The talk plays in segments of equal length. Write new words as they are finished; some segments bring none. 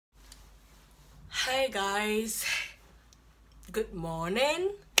Hey guys, good morning.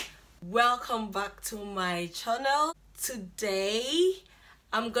 Welcome back to my channel. Today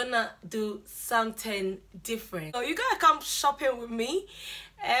I'm gonna do something different, so you gotta come shopping with me.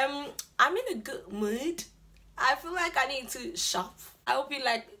 I'm in a good mood. I feel like I need to shop. I hope you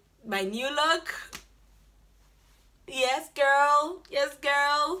like my new look. Yes girl, yes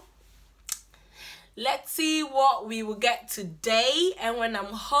girl. Let's see what we will get today, and when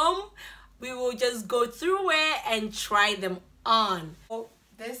I'm home we will just go through it and try them on. So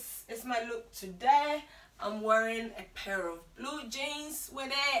this is my look today. I'm wearing a pair of blue jeans with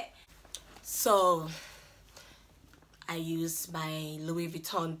it. So I use my Louis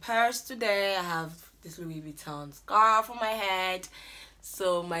Vuitton purse today. I have this Louis Vuitton scarf on my head.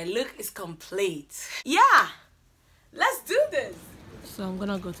 So my look is complete. Yeah, let's do this. So I'm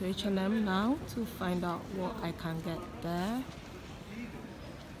gonna go to H&M now to find out what I can get there.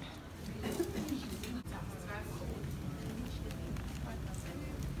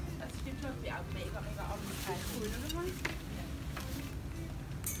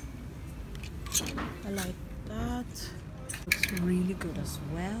 I like that. Looks really good as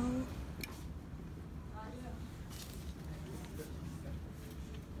well.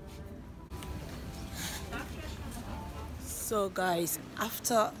 So guys,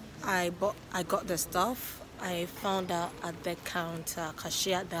 after I got the stuff, I found out at the counter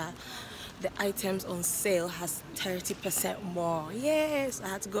cashier that the items on sale has 30% more. Yes, I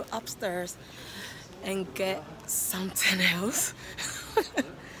had to go upstairs and get something else.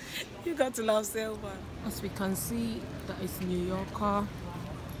 You got to love sale, but as we can see, that is New Yorker.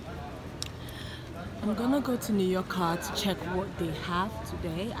 I'm gonna go to New Yorker to check what they have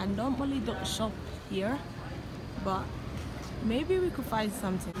today. I normally don't shop here, but maybe we could find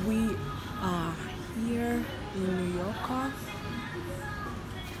something. We are here in New Yorker.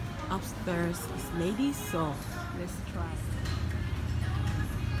 Upstairs is ladies, so let's try.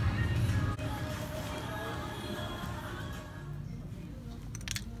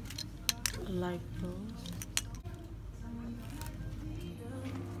 I like those.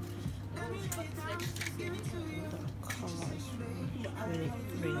 The color is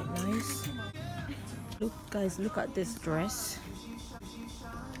really nice. Look guys, look at this dress.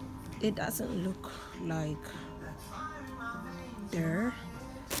 It doesn't look like there,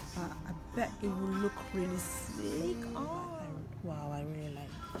 but I bet it will look really sleek. Oh wow, I really like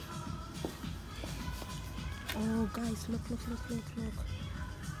it. Oh guys, look.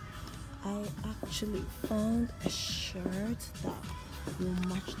 I actually found a shirt that will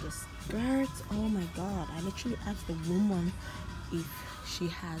match the skirt. Oh my god, I literally asked the woman if she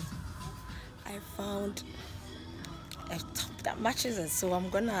has. I found a top that matches it, so I'm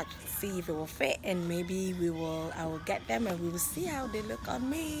gonna see if it will fit, and maybe I will get them and we will see how they look on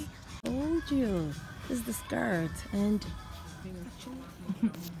me. I told you, this is the skirt, and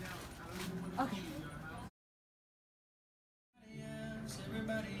okay.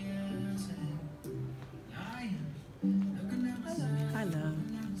 Hello.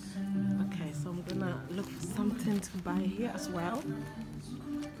 Okay, so I'm gonna look for something to buy here as well.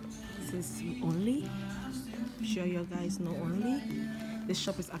 This is Only. I'm sure you guys know Only. This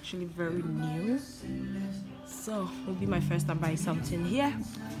shop is actually very new, so it'll be my first time buying something here.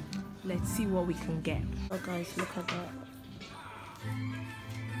 Let's see what we can get. Oh guys, look at that.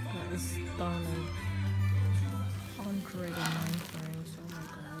 That is stunning. 109 frames. Oh my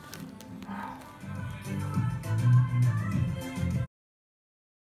god.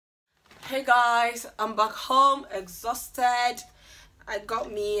 Hey guys, I'm back home, exhausted. I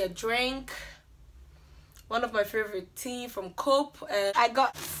got me a drink, one of my favorite tea from Coop, and I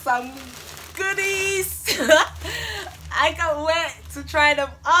got some goodies. I can't wait to try them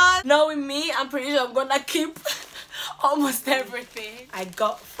on. Knowing me, I'm pretty sure I'm gonna keep almost everything I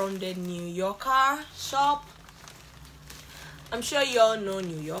got from the New Yorker shop. I'm sure you all know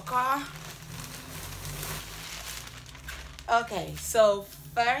New Yorker. Okay, so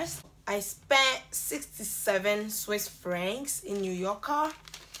first I spent 67 Swiss francs in New Yorker.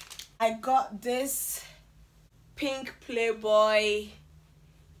 I got this pink Playboy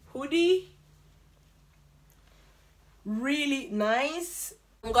hoodie. Really nice.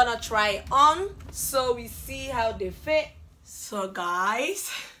 I'm gonna try it on so we see how they fit. So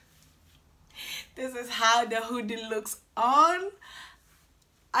guys, this is how the hoodie looks on.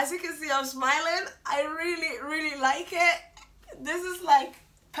 As you can see, I'm smiling. I really like it. This is like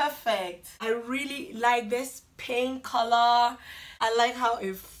perfect. I really like this pink color. I like how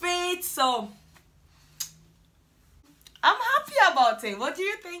it fits, so I'm happy about it. What do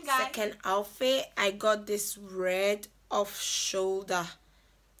you think, guys? Second outfit, I got this red off-shoulder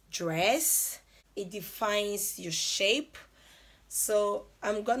dress. it defines your shape. So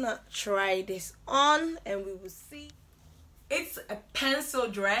I'm gonna try this on and we will see. It's a pencil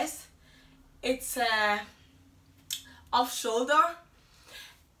dress. It's a off shoulder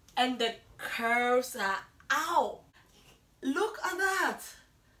and the curves are out. Look at that.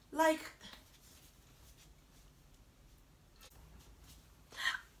 Like,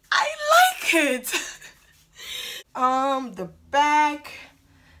 I like it. The back,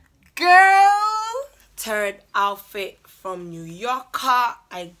 girl, third outfit from New Yorker.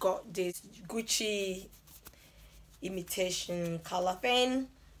 I got this Gucci imitation color pen.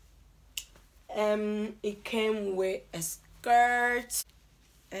 It came with a skirt,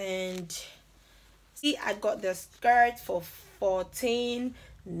 and see, I got the skirt for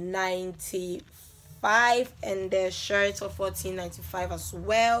 $14.95 and the shirt for $14.95 as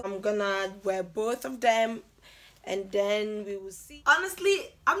well. I'm gonna wear both of them and then we will see.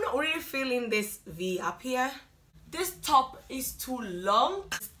 Honestly, I'm not really feeling this V up here. This top is too long.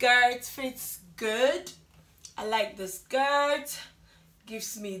 The skirt fits good. I like the skirt.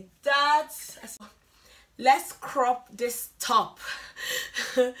 Gives me that. Let's crop this top.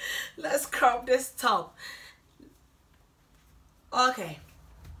 Let's crop this top. Okay.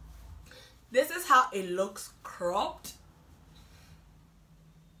 This is how it looks cropped.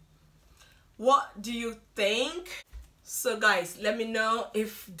 What do you think? So guys, let me know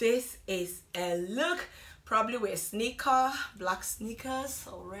if this is a look. Probably with a sneaker, black sneakers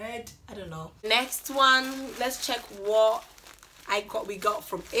or red, I don't know. Next one, let's check what we got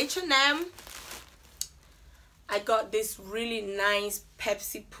from H&M. I got this really nice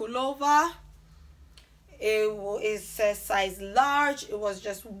Pepsi pullover. It is a size large. It was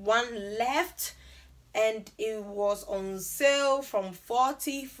just one left and it was on sale from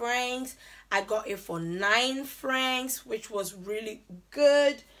 40 francs. I got it for 9 francs, which was really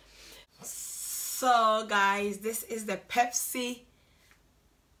good. So guys, this is the Pepsi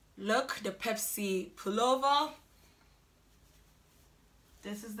look, the Pepsi pullover.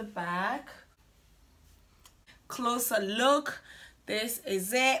 This is the back. Closer look. This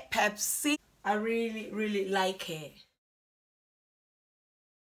is it, Pepsi. I really like it.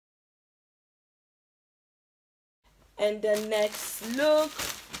 And the next look,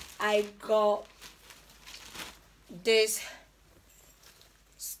 I got this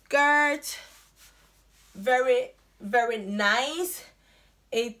skirt. Very nice.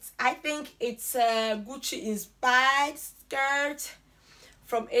 I think it's a Gucci inspired skirt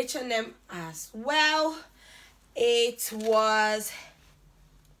from H&M as well. It was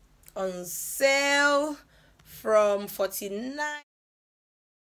on sale from 49.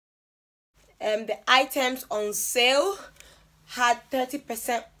 The items on sale had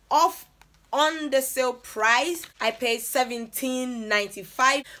 30% off on the sale price. I paid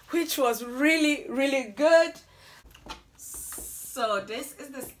 $17.95, which was really good. So this is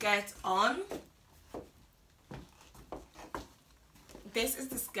the skirt on. This is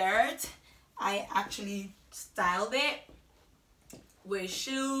the skirt. I actually styled it with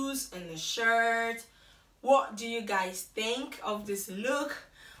shoes and the shirt. What do you guys think of this look?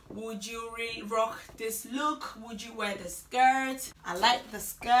 Would you really rock this look? Would you wear the skirt? I like the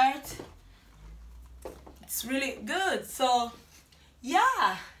skirt. It's really good. So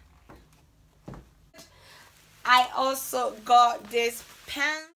yeah, I also got this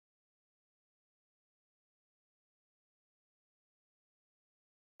pants.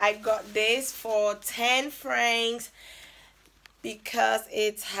 I got this for 10 francs because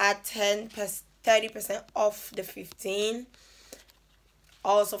it had 30% off the 15,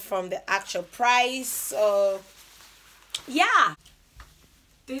 also from the actual price. So yeah,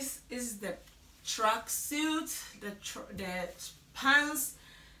 this is the tracksuit, the pants.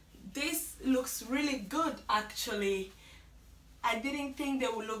 This looks really good actually. I didn't think they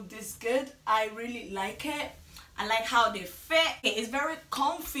would look this good. I really like it. I like how they fit. It's very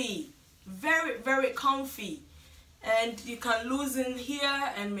comfy, very comfy, and you can loosen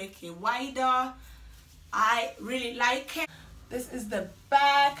here and make it wider. I really like it. This is the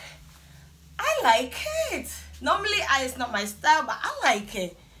back. I like it. Normally it's not my style, but I like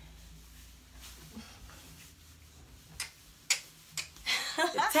it.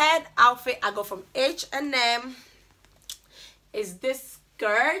 The third outfit I got from H&M is this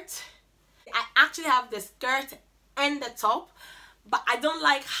skirt. I actually have the skirt and the top, but I don't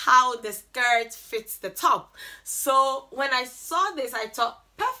like how the skirt fits the top. So when I saw this, I thought,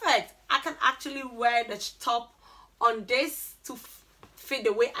 perfect, I can actually wear the top on this to fit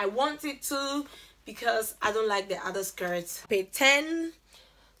the way I want it to, because I don't like the other skirts. I paid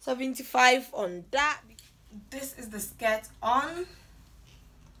 $10.75 on that. This is the skirt on.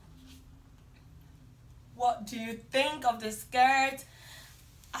 what do you think of the skirt?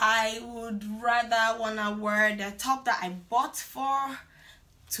 I would rather wanna wear the top that I bought for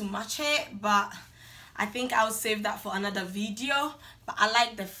to match it, but I think I'll save that for another video. But I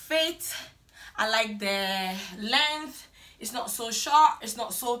like the fit, I like the length. It's not so short, it's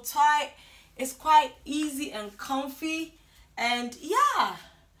not so tight, it's quite easy and comfy. And yeah,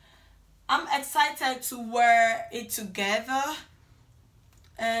 I'm excited to wear it together.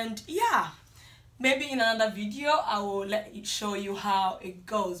 And yeah, maybe in another video I will show you how it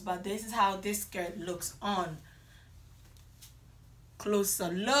goes. But this is how this skirt looks on. Closer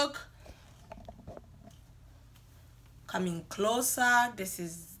look. Coming closer. This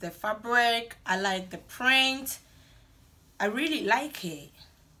is the fabric. I like the print. I really like it.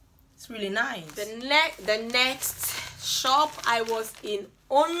 It's really nice. The next shop I was in,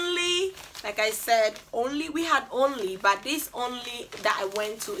 only, like I said, only, we had only, but this only that I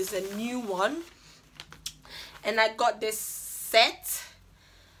went to is a new one. And I got this set.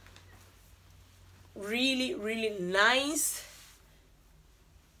 Really, really nice.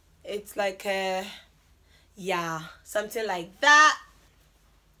 It's like a, yeah, something like that.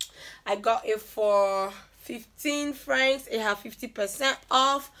 I got it for 15 francs. It had 50%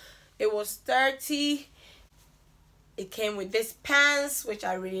 off. It was 30. It came with this pants, which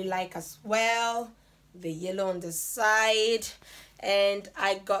I really like as well. The yellow on the side. And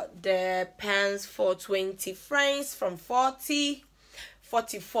I got the pants for 20 francs from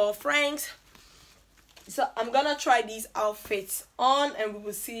 44 francs. So I'm gonna try these outfits on and we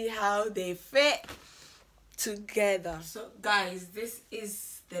will see how they fit together. So guys, this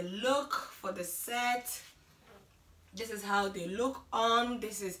is the look for the set. This is how they look on.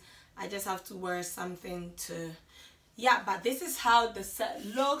 This is, I just have to wear something to, yeah, but this is how the set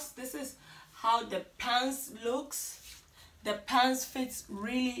looks. This is how the pants looks. The pants fits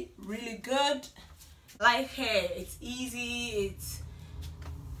really, really good. Like it, it's easy,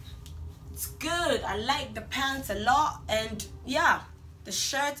 it's good. I like the pants a lot. And yeah, the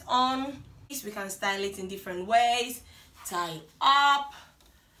shirt on, we can style it in different ways. Tie it up,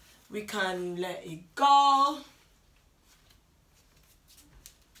 we can let it go.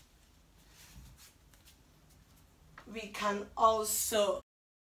 We can also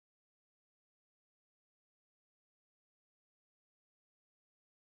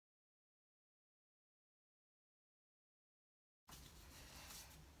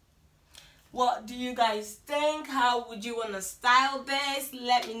what do you guys think? How would you want to style this?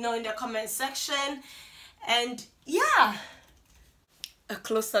 Let me know in the comment section. And yeah, a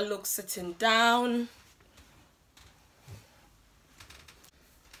closer look sitting down.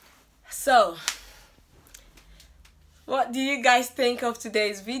 So what do you guys think of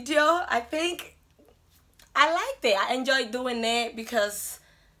today's video? I think I liked it. I enjoyed doing it because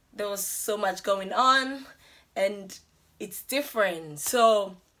there was so much going on and it's different.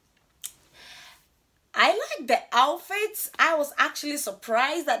 So I like the outfits. I was actually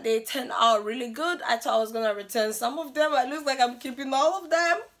surprised that they turned out really good. I thought I was gonna return some of them, but it looks like I'm keeping all of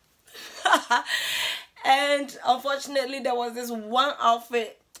them. And unfortunately there was this one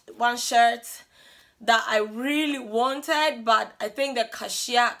outfit, one shirt that I really wanted, but I think the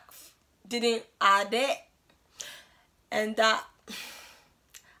cashier didn't add it, and that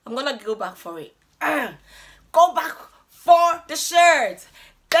I'm gonna go back for it. Go back for the shirt.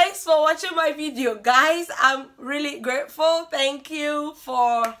 Thanks for watching my video, guys. I'm really grateful. Thank you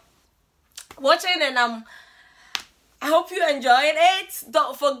for watching, and I hope you enjoyed it.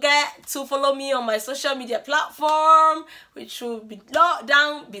 Don't forget to follow me on my social media platform, which will be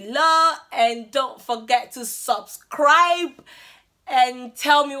down below. And don't forget to subscribe and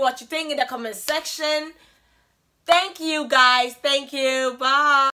tell me what you think in the comment section. Thank you, guys. Thank you. Bye.